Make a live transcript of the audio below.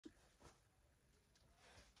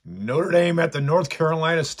Notre Dame at the North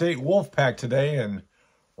Carolina State Wolfpack today in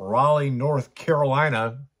Raleigh, North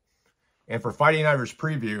Carolina. And for Fighting Irish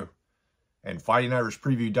Preview and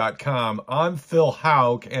fightingirishpreview.com, I'm Phil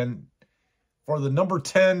Hauk. And for the number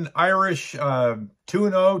 10 Irish,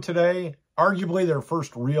 2-0 today, arguably their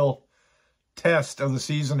first real test of the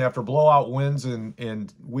season after blowout wins in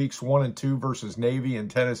weeks 1 and 2 versus Navy and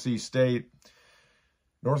Tennessee State.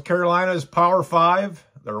 North Carolina's Power 5.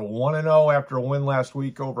 They're 1-0 after a win last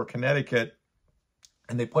week over Connecticut,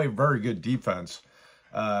 and they play very good defense.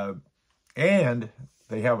 And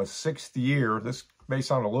they have a 6th year. This may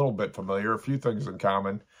sound a little bit familiar, a few things in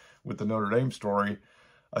common with the Notre Dame story.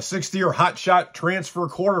 A 6th-year hotshot transfer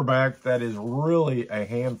quarterback that is really a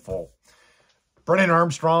handful. Brennan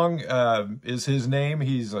Armstrong is his name.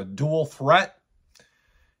 He's a dual threat.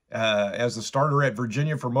 As a starter at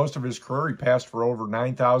Virginia for most of his career, he passed for over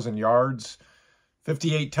 9,000 yards,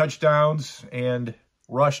 58 touchdowns, and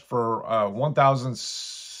rushed for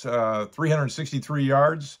 1,363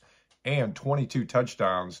 yards and 22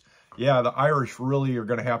 touchdowns. Yeah, the Irish really are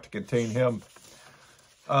going to have to contain him.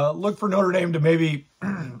 Look for Notre Dame to maybe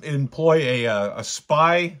employ a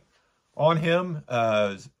spy on him,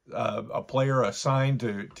 a player assigned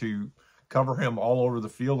to cover him all over the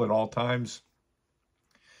field at all times.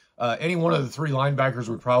 Any one of the 3 linebackers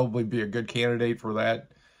would probably be a good candidate for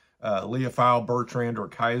that. Leofau, Bertrand, or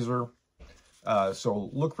Kaiser.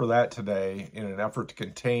 So look for that today in an effort to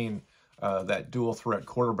contain that dual threat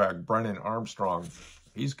quarterback, Brennan Armstrong.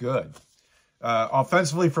 He's good.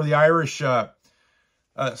 Offensively for the Irish,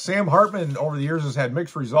 Sam Hartman over the years has had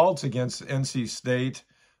mixed results against NC State.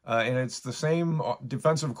 And it's the same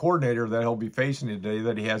defensive coordinator that he'll be facing today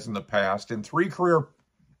that he has in the past. In 3 career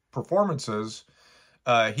performances,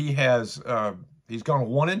 he's gone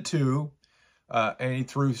 1-2, and he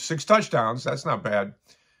threw 6 touchdowns. That's not bad.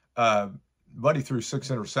 But he threw 6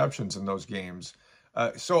 interceptions in those games.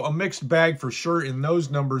 So a mixed bag for sure in those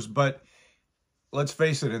numbers. But let's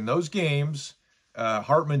face it, in those games,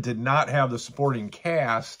 Hartman did not have the supporting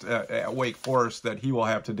cast at Wake Forest that he will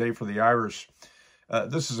have today for the Irish.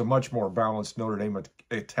 This is a much more balanced Notre Dame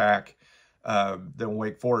attack than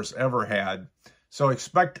Wake Forest ever had. So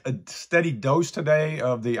expect a steady dose today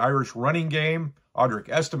of the Irish running game. Audric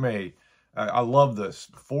Estime, I love this,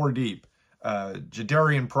 4 deep.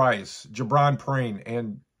 Jadarian Price, Jabron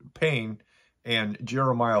Payne, and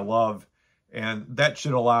Jeremiah Love. And that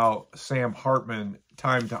should allow Sam Hartman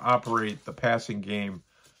time to operate the passing game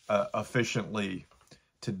efficiently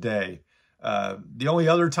today. The only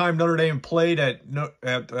other time Notre Dame played at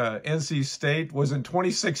NC State was in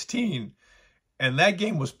 2016. And that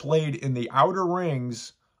game was played in the outer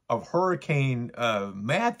rings of Hurricane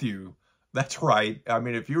Matthew. That's right. I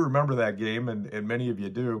mean, if you remember that game, and many of you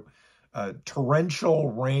do,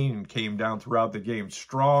 torrential rain came down throughout the game.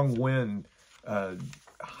 Strong wind,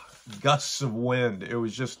 gusts of wind. It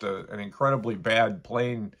was just an incredibly bad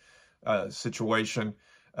playing situation.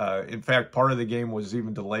 In fact, part of the game was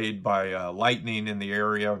even delayed by lightning in the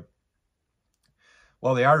area.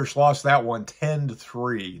 Well, the Irish lost that one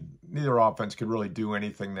 10-3. Neither offense could really do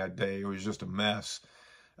anything that day. It was just a mess.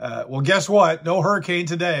 Well, guess what? No hurricane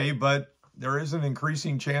today, but there is an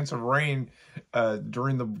increasing chance of rain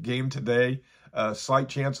during the game today. Slight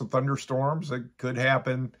chance of thunderstorms. It could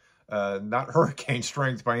happen. Not hurricane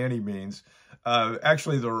strength by any means.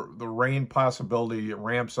 Actually, the rain possibility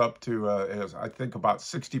ramps up to, I think, about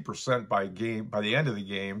 60% by the end of the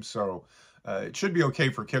game. So it should be okay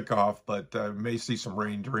for kickoff, but may see some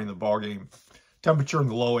rain during the ball game. Temperature in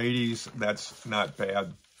the low 80s. That's not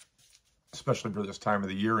bad, especially for this time of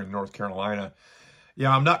the year in North Carolina.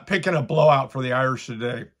 Yeah, I'm not picking a blowout for the Irish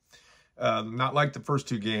today. Not like the first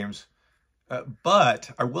 2 games. But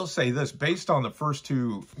I will say this, based on the first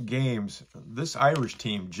 2 games, this Irish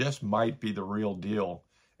team just might be the real deal.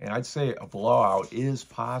 And I'd say a blowout is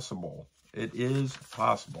possible. It is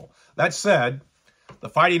possible. That said, the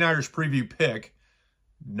Fighting Irish Preview pick,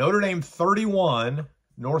 Notre Dame 31,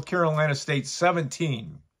 North Carolina State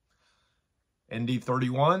 17. ND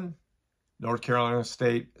 31, North Carolina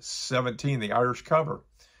State 17, the Irish cover,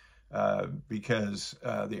 because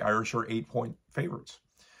the Irish are 8-point favorites.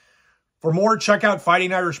 For more, check out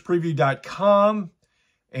fightingirishpreview.com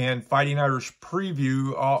and Fighting Irish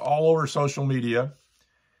Preview all over social media.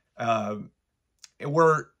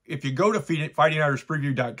 Where if you go to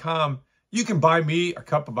fightingirishpreview.com, you can buy me a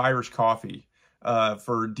cup of Irish coffee.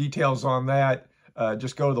 For details on that,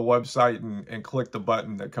 just go to the website and click the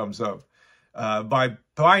button that comes up. By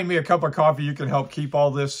buying me a cup of coffee, you can help keep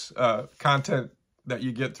all this content that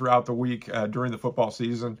you get throughout the week during the football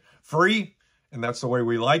season free, and that's the way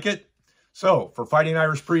we like it. So, for Fighting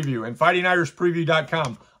Irish Preview and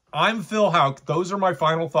fightingirishpreview.com, I'm Phil Houck. Those are my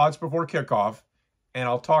final thoughts before kickoff, and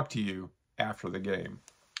I'll talk to you after the game.